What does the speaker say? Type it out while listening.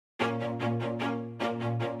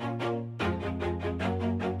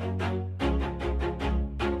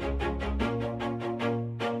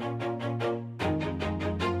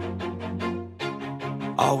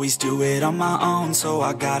Always do it on my own, so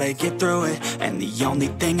I gotta get through it. And the only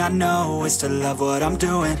thing I know is to love what I'm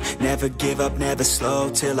doing. Never give up, never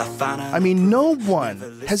slow till I find out. I mean, no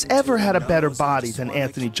one has ever had a better body than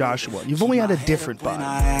Anthony Joshua. You've only had a different body.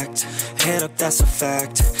 Head up, that's a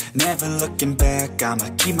fact. Never looking back, I'ma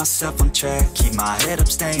keep myself on track. Keep my head up,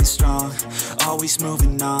 staying strong. Always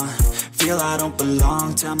moving on. Feel I don't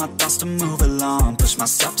belong, tell my thoughts to move along. Push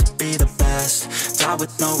myself to be the best. Die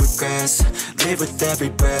with no regrets. Live with every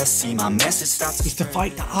breath. See my message start to It's the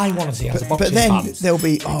fight that I want to see as a boxing But then fan. there'll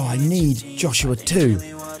be, oh, I need Joshua too,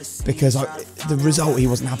 because the result he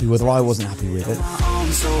wasn't happy with, or I wasn't happy with it.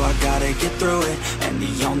 So I gotta get through it. And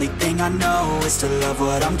the only thing I know is to love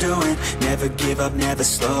what I'm doing. Never give up, never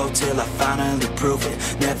slow till I finally prove it.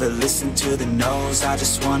 Never listen to the no's, I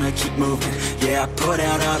just wanna keep moving. Yeah, I put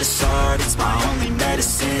out all this art, it's my only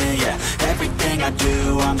medicine. Yeah, everything I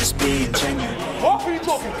do, I'm just being genuine. What are you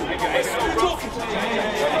talking to?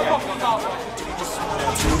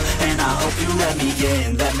 And I hope you let me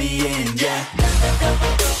in, yeah.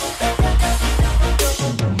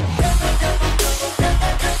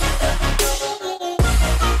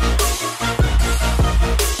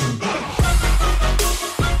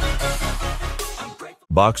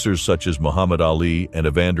 Boxers such as Muhammad Ali and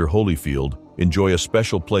Evander Holyfield enjoy a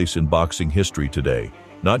special place in boxing history today,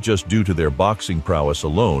 not just due to their boxing prowess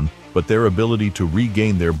alone, but their ability to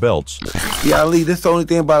regain their belts. Yeah, Ali, that's the only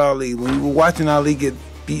thing about Ali. When you were watching Ali get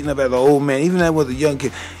beaten up as an old man, even as a young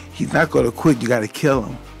kid, he's not going to quit. You got to kill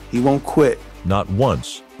him. He won't quit. Not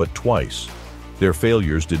once, but twice. Their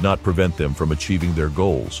failures did not prevent them from achieving their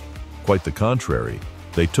goals. Quite the contrary,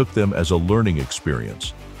 they took them as a learning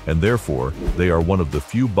experience, and therefore, they are one of the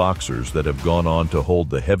few boxers that have gone on to hold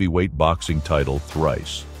the heavyweight boxing title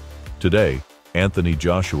thrice. Today, Anthony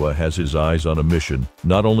Joshua has his eyes on a mission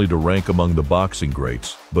not only to rank among the boxing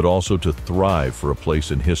greats, but also to thrive for a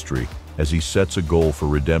place in history as he sets a goal for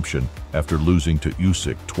redemption after losing to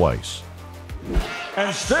Usyk twice.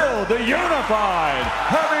 And still the unified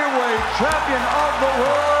heavyweight champion of the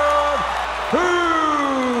world,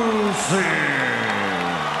 Usyk.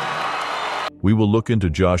 We will look into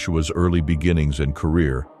Joshua's early beginnings and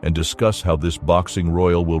career and discuss how this boxing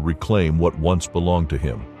royal will reclaim what once belonged to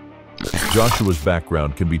him. Joshua's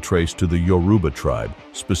background can be traced to the Yoruba tribe,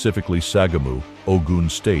 specifically Sagamu, Ogun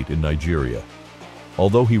State in Nigeria.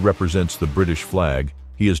 Although he represents the British flag,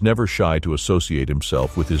 he is never shy to associate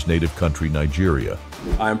himself with his native country, Nigeria.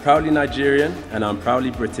 I am proudly Nigerian and I'm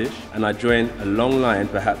proudly British, and I join a long line,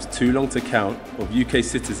 perhaps too long to count, of UK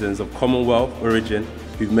citizens of Commonwealth origin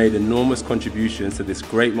who've made enormous contributions to this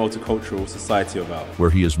great multicultural society of ours,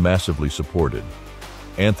 where he is massively supported.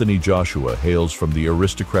 Anthony Joshua hails from the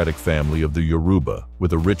aristocratic family of the Yoruba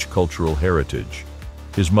with a rich cultural heritage.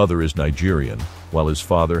 His mother is Nigerian, while his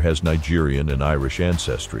father has Nigerian and Irish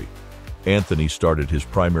ancestry. Anthony started his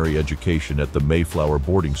primary education at the Mayflower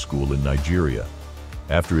boarding school in Nigeria.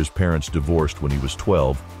 After his parents divorced when he was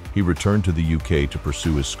 12, he returned to the UK to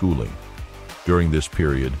pursue his schooling. During this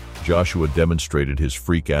period, Joshua demonstrated his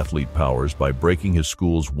freak athlete powers by breaking his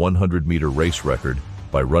school's 100-meter race record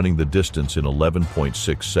by running the distance in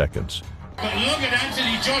 11.6 seconds. But look at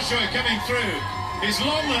Anthony Joshua coming through. His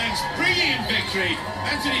long legs, brilliant victory.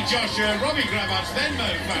 Anthony Joshua, Robbie Gravatz, then Mo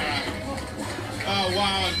Farah. Oh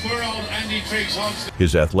wow, and poor old Andy Triggs-Hodgson.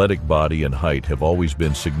 His athletic body and height have always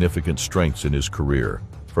been significant strengths in his career,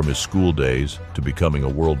 from his school days to becoming a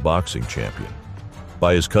world boxing champion.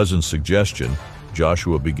 By his cousin's suggestion,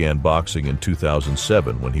 Joshua began boxing in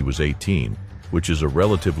 2007 when he was 18, which is a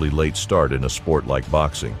relatively late start in a sport like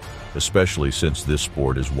boxing, especially since this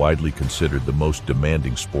sport is widely considered the most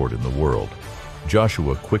demanding sport in the world.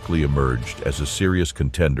 Joshua quickly emerged as a serious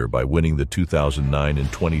contender by winning the 2009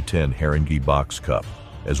 and 2010 Haringey Box Cup,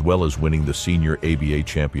 as well as winning the Senior ABA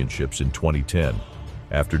Championships in 2010.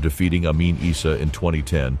 After defeating Amin Issa in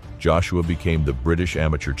 2010, Joshua became the British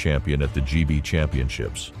amateur champion at the GB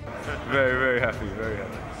Championships. Very, very happy, very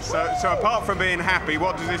happy. So apart from being happy,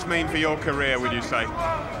 what does this mean for your career, would you say?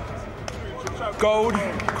 Gold,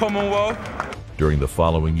 Commonwealth. During the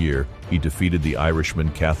following year, he defeated the Irishman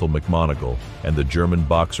Cathal McMonagle and the German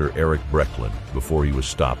boxer Eric Brecklin before he was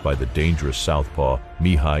stopped by the dangerous southpaw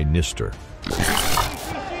Mihai Nister.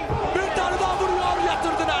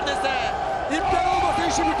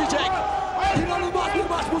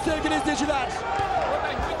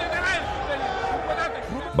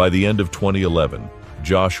 By the end of 2011,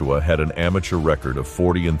 Joshua had an amateur record of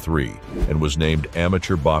 40-3 and was named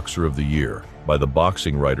Amateur Boxer of the Year by the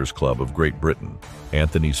Boxing Writers Club of Great Britain.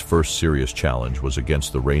 Anthony's first serious challenge was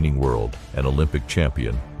against the reigning world and Olympic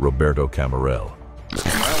champion Roberto Camarel.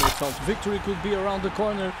 Well, with felt victory could be around the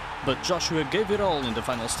corner, but Joshua gave it all in the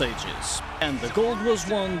final stages. And the gold was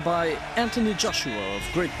won by Anthony Joshua of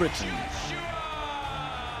Great Britain.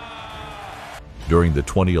 During the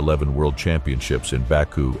 2011 World Championships in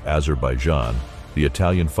Baku, Azerbaijan, the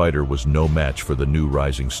Italian fighter was no match for the new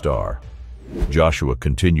rising star. Joshua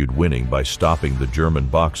continued winning by stopping the German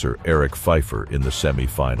boxer Eric Pfeiffer in the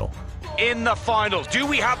semi-final. In the final, do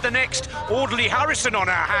we have the next Audley Harrison on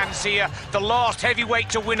our hands here? The last heavyweight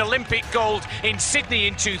to win Olympic gold in Sydney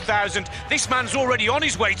in 2000. This man's already on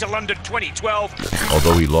his way to London 2012.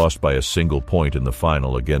 Although he lost by a single point in the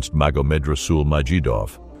final against Magomed Rasul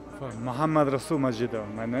Majidov. Mohammad Rasul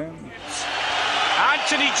Majidov, my name.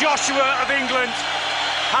 Anthony Joshua of England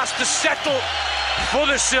has to settle for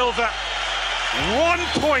the silver. 1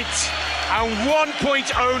 point, and 1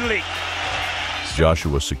 point only.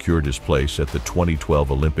 Joshua secured his place at the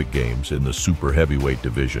 2012 Olympic Games in the super heavyweight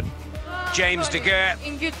division. James De Geer.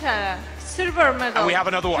 Inglaterra, silver medal. And we have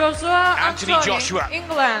another one. Joshua Anthony Joshua.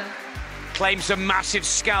 England. Claims some massive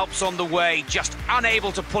scalps on the way, just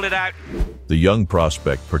unable to pull it out. The young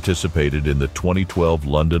prospect participated in the 2012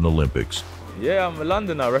 London Olympics. Yeah, I'm a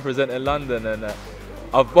Londoner, representing London, and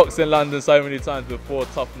I've boxed in London so many times before,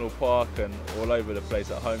 Tufnell Park and all over the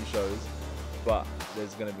place at home shows, but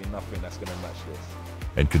there's going to be nothing that's going to match this.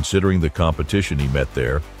 And considering the competition he met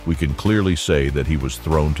there, we can clearly say that he was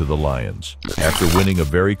thrown to the lions. After winning a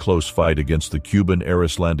very close fight against the Cuban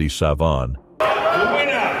Arislandi Savan, the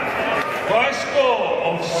winner by a score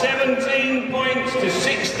of 17 points to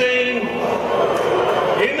 16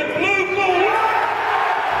 in the blue corner.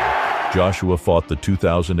 Joshua fought the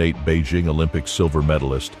 2008 Beijing Olympic silver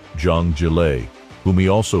medalist Zhang Jilei, whom he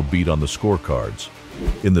also beat on the scorecards.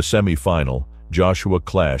 In the semi-final, Joshua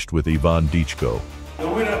clashed with Ivan Dichko. The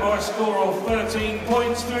winner by a score of 13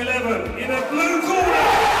 points to 11 in the blue corner.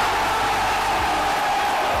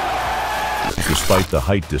 Despite the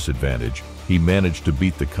height disadvantage, he managed to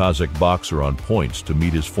beat the Kazakh boxer on points to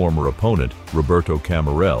meet his former opponent, Roberto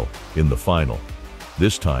Camarel, in the final.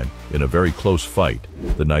 This time, in a very close fight,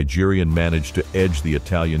 the Nigerian managed to edge the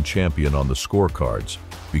Italian champion on the scorecards,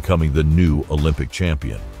 becoming the new Olympic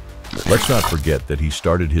champion. Let's not forget that he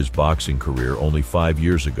started his boxing career only 5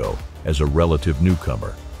 years ago as a relative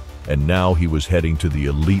newcomer, and now he was heading to the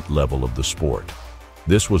elite level of the sport.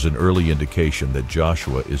 This was an early indication that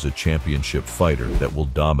Joshua is a championship fighter that will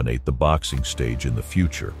dominate the boxing stage in the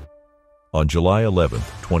future. On July 11,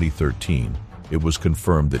 2013, it was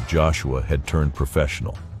confirmed that Joshua had turned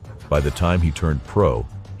professional. By the time he turned pro,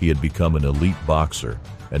 he had become an elite boxer,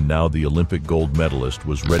 and now the Olympic gold medalist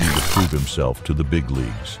was ready to prove himself to the big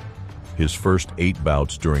leagues. His first 8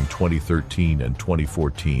 bouts during 2013 and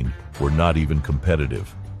 2014 were not even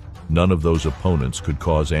competitive. None of those opponents could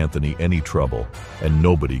cause Anthony any trouble, and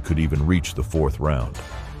nobody could even reach the 4th round.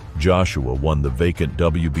 Joshua won the vacant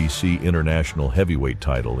WBC International Heavyweight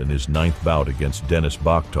title in his 9th bout against Denis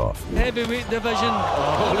Bakhtov. Heavyweight division.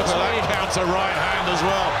 Oh, look at that counter right hand as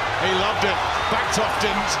well. He loved it. Bakhtov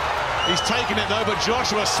didn't. He's taken it though, but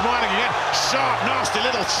Joshua smiling again. Sharp, nasty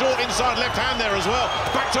little short inside left hand there as well.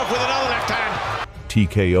 Bakhtov with another left hand.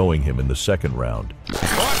 TKOing him in the 2nd round. Oh,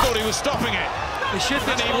 I thought he was stopping it. He should,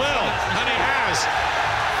 and he will, and he has.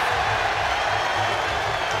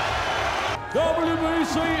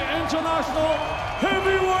 WBC International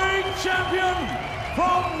Heavyweight Champion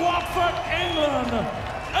from Watford, England,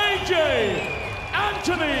 AJ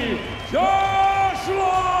Anthony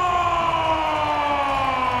Joshua!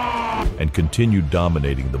 And continued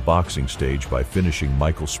dominating the boxing stage by finishing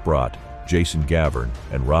Michael Sprott, Jason Gavern,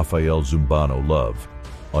 and Rafael Zumbano Love.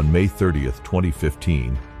 On May 30th,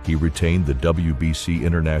 2015, he retained the WBC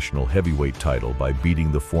International Heavyweight title by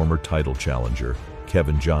beating the former title challenger,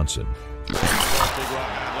 Kevin Johnson. Big right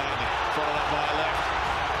hand landing, followed up by a left.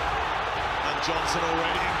 And Johnson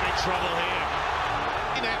already in big trouble here.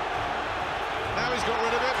 Now he's got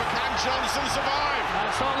rid of it, but can Johnson survive?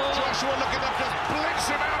 Joshua looking up, just blinks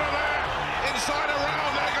him out of there. Inside a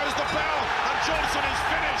round, there goes the bell, and Johnson is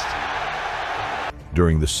finished.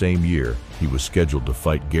 During the same year, he was scheduled to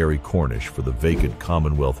fight Gary Cornish for the vacant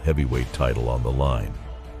Commonwealth heavyweight title on the line.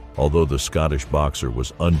 Although the Scottish boxer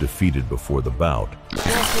was undefeated before the bout,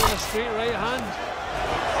 Joshua straight right hand.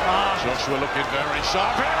 Joshua looking very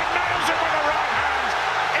sharp here and nails it with a right hand.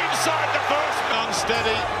 Inside the first.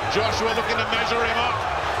 Unsteady. Joshua looking to measure him up.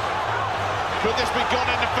 Could this be gone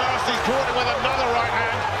in the first? He's caught him with another right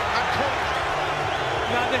hand. And caught.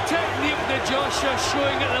 Now the technique that Joshua's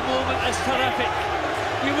showing at the moment is terrific.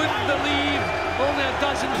 You wouldn't believe only a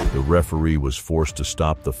dozen. The referee was forced to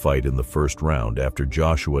stop the fight in the 1st round after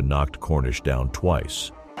Joshua knocked Cornish down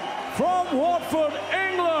twice. From Watford,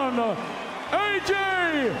 England, AJ AJ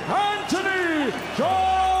Anthony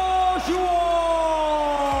Joshua!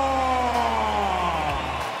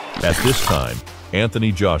 At this time,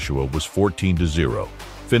 Anthony Joshua was 14-0,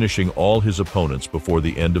 finishing all his opponents before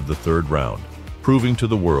the end of the third round, proving to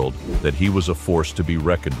the world that he was a force to be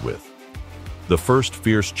reckoned with. The first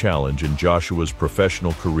fierce challenge in Joshua's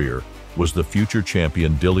professional career was the future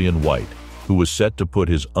champion Dillian Whyte, who was set to put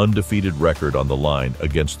his undefeated record on the line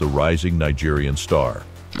against the rising Nigerian star.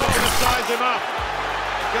 Size him up.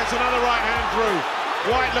 Gets another right hand through.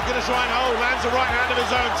 Whyte looking to try and hold, lands a right hand of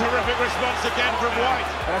his own. Terrific response again from Whyte.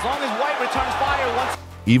 And as long as Whyte returns fire once...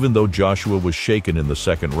 Even though Joshua was shaken in the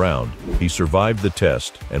second round, he survived the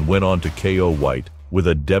test and went on to KO Whyte with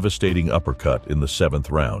a devastating uppercut in the 7th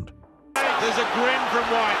round. There's a grin from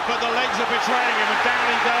Whyte, but the legs are betraying him, and down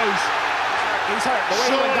he goes. He's hurt. The way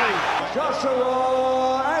he went down.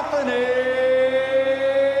 Joshua Anthony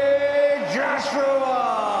Joshua!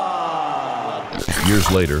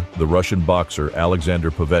 Years later, the Russian boxer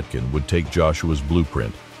Alexander Povetkin would take Joshua's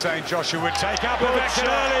blueprint. Saying Joshua would take out Povetkin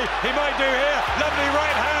early. He might do here. Lovely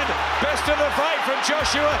right hand. Best of the fight from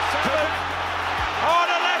Joshua. On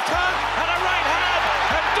a left hand and a right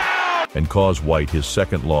hand and down. And cause Whyte his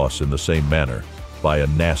second loss in the same manner by a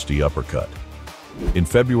nasty uppercut. In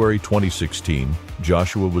February 2016,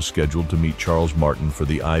 Joshua was scheduled to meet Charles Martin for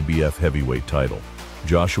the IBF heavyweight title.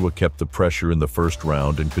 Joshua kept the pressure in the first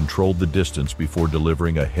round and controlled the distance before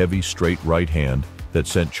delivering a heavy straight right hand that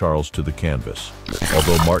sent Charles to the canvas.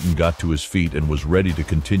 Although Martin got to his feet and was ready to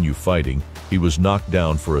continue fighting, he was knocked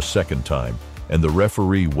down for a second time, and the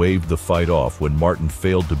referee waved the fight off when Martin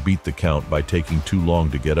failed to beat the count by taking too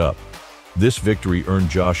long to get up. This victory earned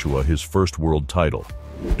Joshua his first world title.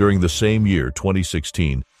 During the same year,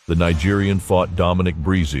 2016, the Nigerian fought Dominic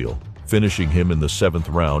Breazeale, finishing him in the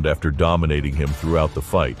 7th round after dominating him throughout the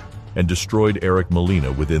fight, and destroyed Eric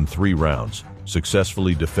Molina within 3 rounds,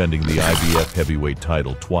 successfully defending the IBF heavyweight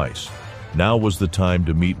title twice. Now was the time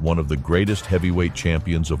to meet one of the greatest heavyweight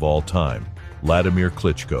champions of all time, Vladimir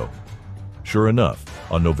Klitschko. Sure enough,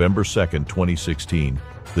 on November 2, 2016,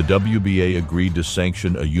 the WBA agreed to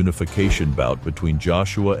sanction a unification bout between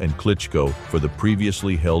Joshua and Klitschko for the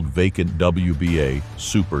previously held vacant WBA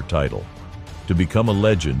super title. To become a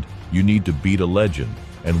legend, you need to beat a legend,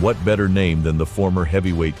 and what better name than the former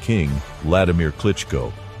heavyweight king, Vladimir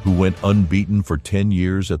Klitschko, who went unbeaten for 10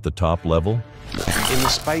 years at the top level? In the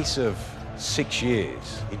space of 6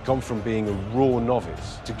 years, he'd gone from being a raw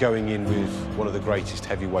novice to going in with one of the greatest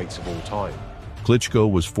heavyweights of all time. Klitschko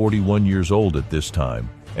was 41 years old at this time,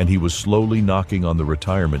 and he was slowly knocking on the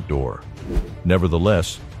retirement door.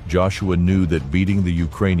 Nevertheless, Joshua knew that beating the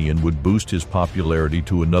Ukrainian would boost his popularity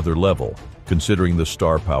to another level, considering the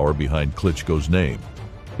star power behind Klitschko's name.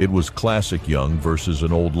 It was classic young versus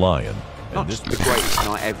an old lion. Not just the greatest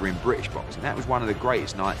night ever in British boxing, that was one of the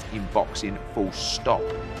greatest nights in boxing, full stop.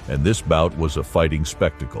 And this bout was a fighting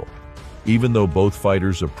spectacle. Even though both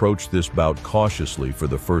fighters approached this bout cautiously for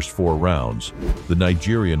the first 4 rounds, the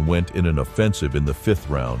Nigerian went in an offensive in the 5th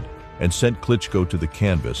round and sent Klitschko to the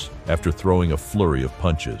canvas after throwing a flurry of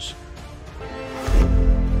punches.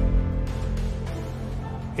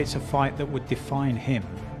 It's a fight that would define him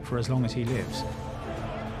for as long as he lives.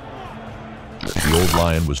 The old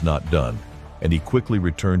lion was not done, and he quickly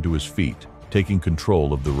returned to his feet, taking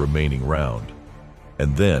control of the remaining round.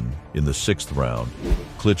 And then, in the 6th round,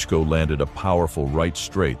 Klitschko landed a powerful right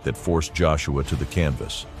straight that forced Joshua to the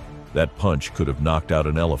canvas. That punch could have knocked out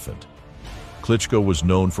an elephant. Klitschko was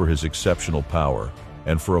known for his exceptional power,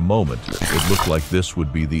 and for a moment, it looked like this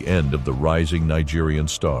would be the end of the rising Nigerian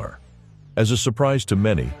star. As a surprise to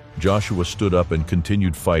many, Joshua stood up and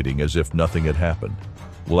continued fighting as if nothing had happened.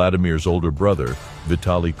 Vladimir's older brother,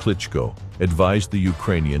 Vitaly Klitschko, advised the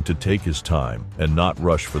Ukrainian to take his time and not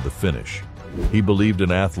rush for the finish. He believed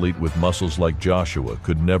an athlete with muscles like Joshua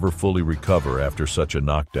could never fully recover after such a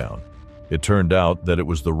knockdown. It turned out that it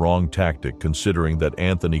was the wrong tactic, considering that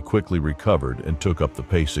Anthony quickly recovered and took up the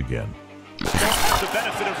pace again. The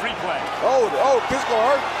benefit of replay. Oh, Klitschko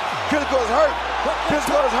hurt. Klitschko's hurt.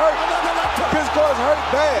 Klitschko's hurt. Klitschko's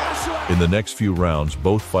hurt bad. In the next few rounds,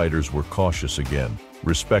 both fighters were cautious again,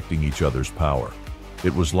 respecting each other's power.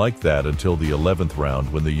 It was like that until the 11th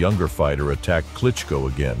round when the younger fighter attacked Klitschko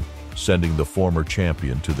again, sending the former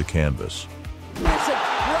champion to the canvas.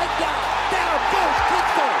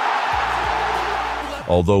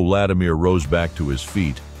 Although Vladimir rose back to his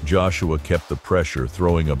feet, Joshua kept the pressure,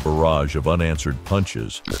 throwing a barrage of unanswered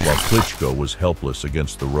punches, while Klitschko was helpless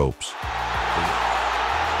against the ropes.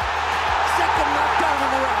 Second knockdown in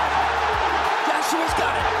the round. Joshua's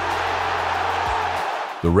got it.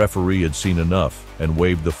 The referee had seen enough and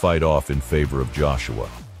waved the fight off in favor of Joshua.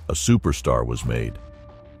 A superstar was made.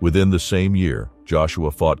 Within the same year,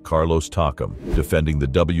 Joshua fought Carlos Takam, defending the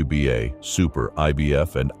WBA, Super,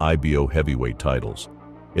 IBF, and IBO heavyweight titles.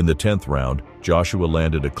 In the 10th round, Joshua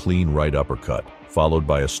landed a clean right uppercut, followed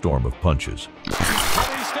by a storm of punches.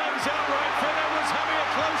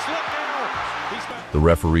 The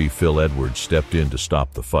referee, Phil Edwards, stepped in to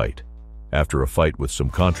stop the fight. After a fight with some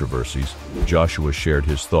controversies, Joshua shared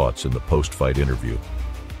his thoughts in the post-fight interview.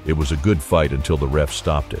 "It was a good fight until the ref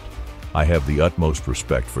stopped it. I have the utmost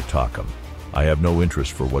respect for Takam. I have no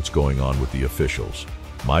interest for what's going on with the officials.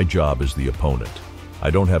 My job is the opponent.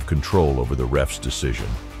 I don't have control over the ref's decision,"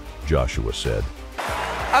 Joshua said.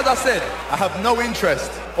 As I said, I have no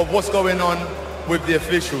interest of what's going on with the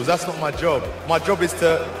officials. That's not my job. My job is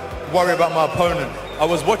to worry about my opponent. I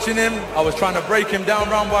was watching him, I was trying to break him down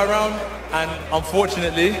round by round, and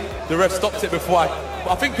unfortunately, the ref stopped it before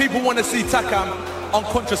I think people want to see Takam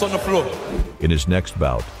unconscious on the floor. In his next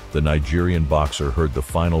bout, the Nigerian boxer heard the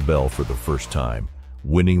final bell for the first time,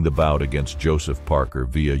 winning the bout against Joseph Parker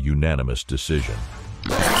via unanimous decision.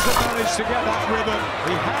 He hasn't managed to get that rhythm.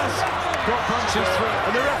 He has got punches through,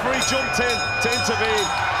 and the referee jumped in to intervene.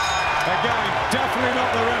 Again, definitely not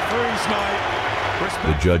the referee's night.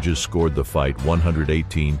 The judges scored the fight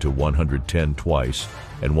 118 to 110 twice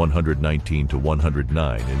and 119 to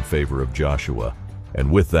 109 in favor of Joshua,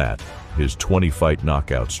 and with that, his 20-fight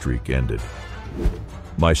knockout streak ended.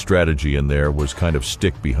 My strategy in there was kind of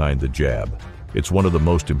stick behind the jab. It's one of the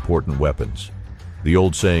most important weapons. The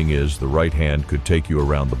old saying is the right hand could take you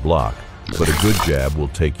around the block, but a good jab will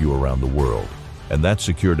take you around the world, and that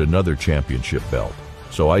secured another championship belt.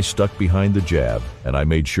 So I stuck behind the jab, and I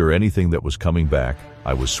made sure anything that was coming back,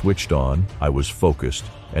 I was switched on, I was focused,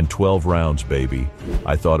 and 12 rounds, baby.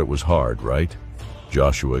 I thought it was hard, right?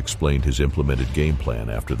 Joshua explained his implemented game plan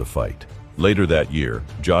after the fight. Later that year,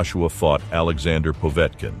 Joshua fought Alexander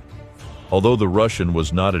Povetkin. Although the Russian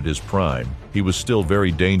was not at his prime, he was still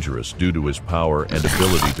very dangerous due to his power and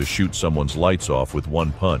ability to shoot someone's lights off with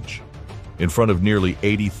one punch. In front of nearly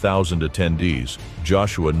 80,000 attendees,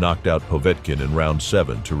 Joshua knocked out Povetkin in round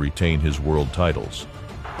 7 to retain his world titles.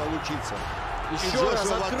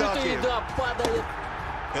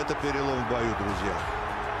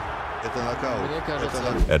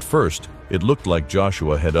 At first, it looked like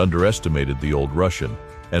Joshua had underestimated the old Russian,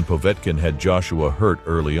 and Povetkin had Joshua hurt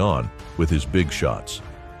early on with his big shots.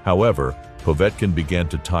 However, Povetkin began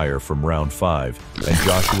to tire from round 5, and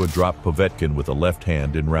Joshua dropped Povetkin with a left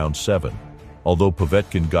hand in round 7. Although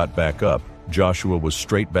Povetkin got back up, Joshua was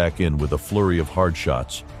straight back in with a flurry of hard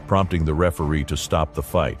shots, prompting the referee to stop the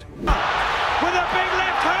fight. With a big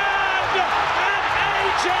left hand, and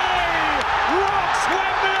AJ rocks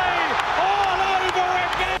Wembley all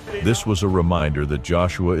over again. This was a reminder that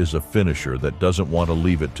Joshua is a finisher that doesn't want to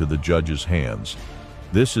leave it to the judge's hands.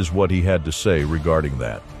 This is what he had to say regarding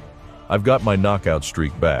that. "I've got my knockout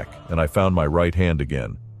streak back, and I found my right hand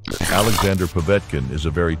again. Alexander Povetkin is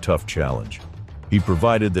a very tough challenge. He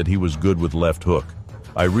provided that he was good with left hook.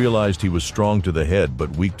 I realized he was strong to the head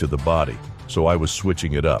but weak to the body, so I was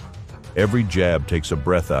switching it up. Every jab takes a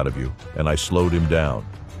breath out of you, and I slowed him down."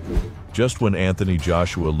 Just when Anthony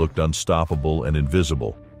Joshua looked unstoppable and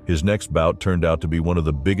invisible, his next bout turned out to be one of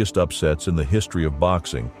the biggest upsets in the history of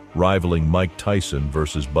boxing, rivaling Mike Tyson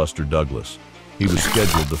versus Buster Douglas. He was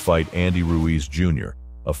scheduled to fight Andy Ruiz Jr.,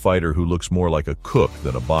 a fighter who looks more like a cook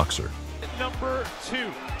than a boxer. Number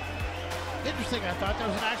 2. Interesting, I thought there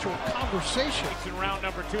was an actual conversation. In round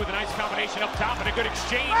number 2 with a nice combination up top and a good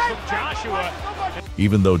exchange from Joshua.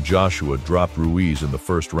 Even though Joshua dropped Ruiz in the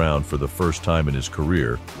first round for the first time in his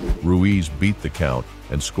career, Ruiz beat the count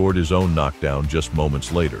and scored his own knockdown just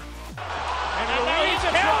moments later. And Ruiz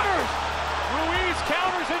counters! Ruiz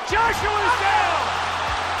counters and Joshua's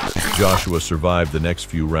down! Joshua survived the next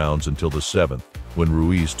few rounds until the 7th, when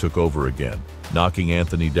Ruiz took over again, knocking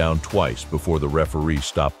Anthony down twice before the referee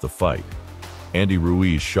stopped the fight. Andy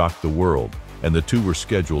Ruiz shocked the world, and the two were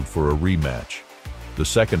scheduled for a rematch. The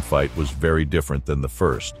second fight was very different than the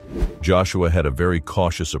first. Joshua had a very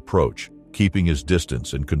cautious approach, keeping his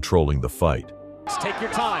distance and controlling the fight. Take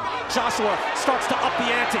your time. Joshua starts to up the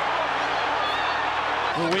ante.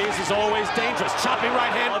 Ruiz is always dangerous. Chopping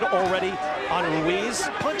right hand already on Ruiz.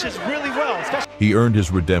 Punches really well. He earned his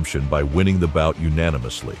redemption by winning the bout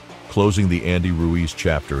unanimously, closing the Andy Ruiz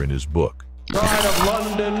chapter in his book. Pride of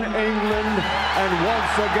London, England, and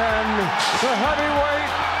once again, the heavyweight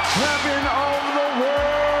champion of the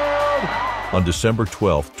world. On December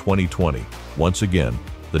 12, 2020, once again,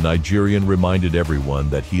 the Nigerian reminded everyone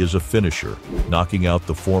that he is a finisher, knocking out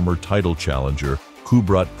the former title challenger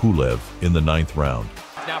Kubrat Pulev in the 9th round.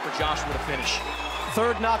 Now for Joshua to finish.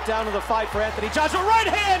 Third knockdown of the fight for Anthony Joshua. Right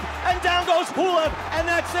hand, and down goes Pulev, and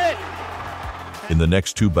that's it. In the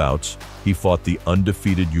next 2 bouts, he fought the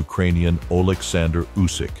undefeated Ukrainian Oleksandr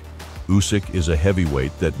Usyk. Usyk is a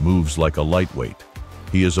heavyweight that moves like a lightweight.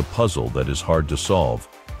 He is a puzzle that is hard to solve,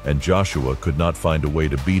 and Joshua could not find a way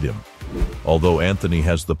to beat him. Although Anthony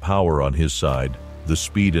has the power on his side, the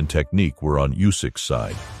speed and technique were on Usyk's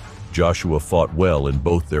side. Joshua fought well in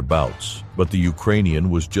both their bouts, but the Ukrainian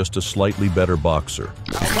was just a slightly better boxer.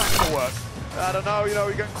 I don't know,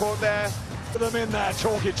 he got caught there. Them in there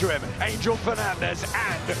talking to him. Angel Fernandez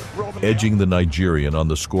and Robin. Edging the Nigerian on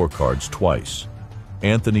the scorecards twice.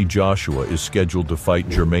 Anthony Joshua is scheduled to fight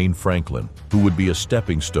Jermaine Franklin, who would be a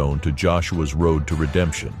stepping stone to Joshua's road to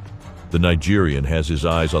redemption. The Nigerian has his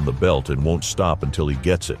eyes on the belt and won't stop until he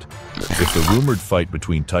gets it. If the rumored fight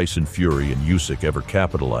between Tyson Fury and Usyk ever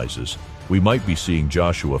capitalizes, we might be seeing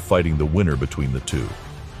Joshua fighting the winner between the two.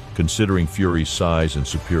 Considering Fury's size and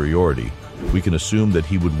superiority, we can assume that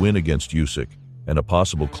he would win against Usyk, and a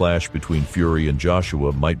possible clash between Fury and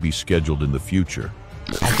Joshua might be scheduled in the future.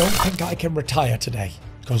 I don't think I can retire today,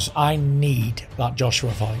 because I need that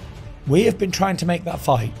Joshua fight. We have been trying to make that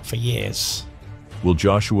fight for years. Will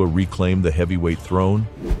Joshua reclaim the heavyweight throne?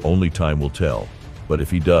 Only time will tell. But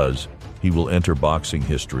if he does, he will enter boxing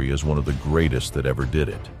history as one of the greatest that ever did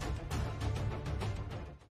it.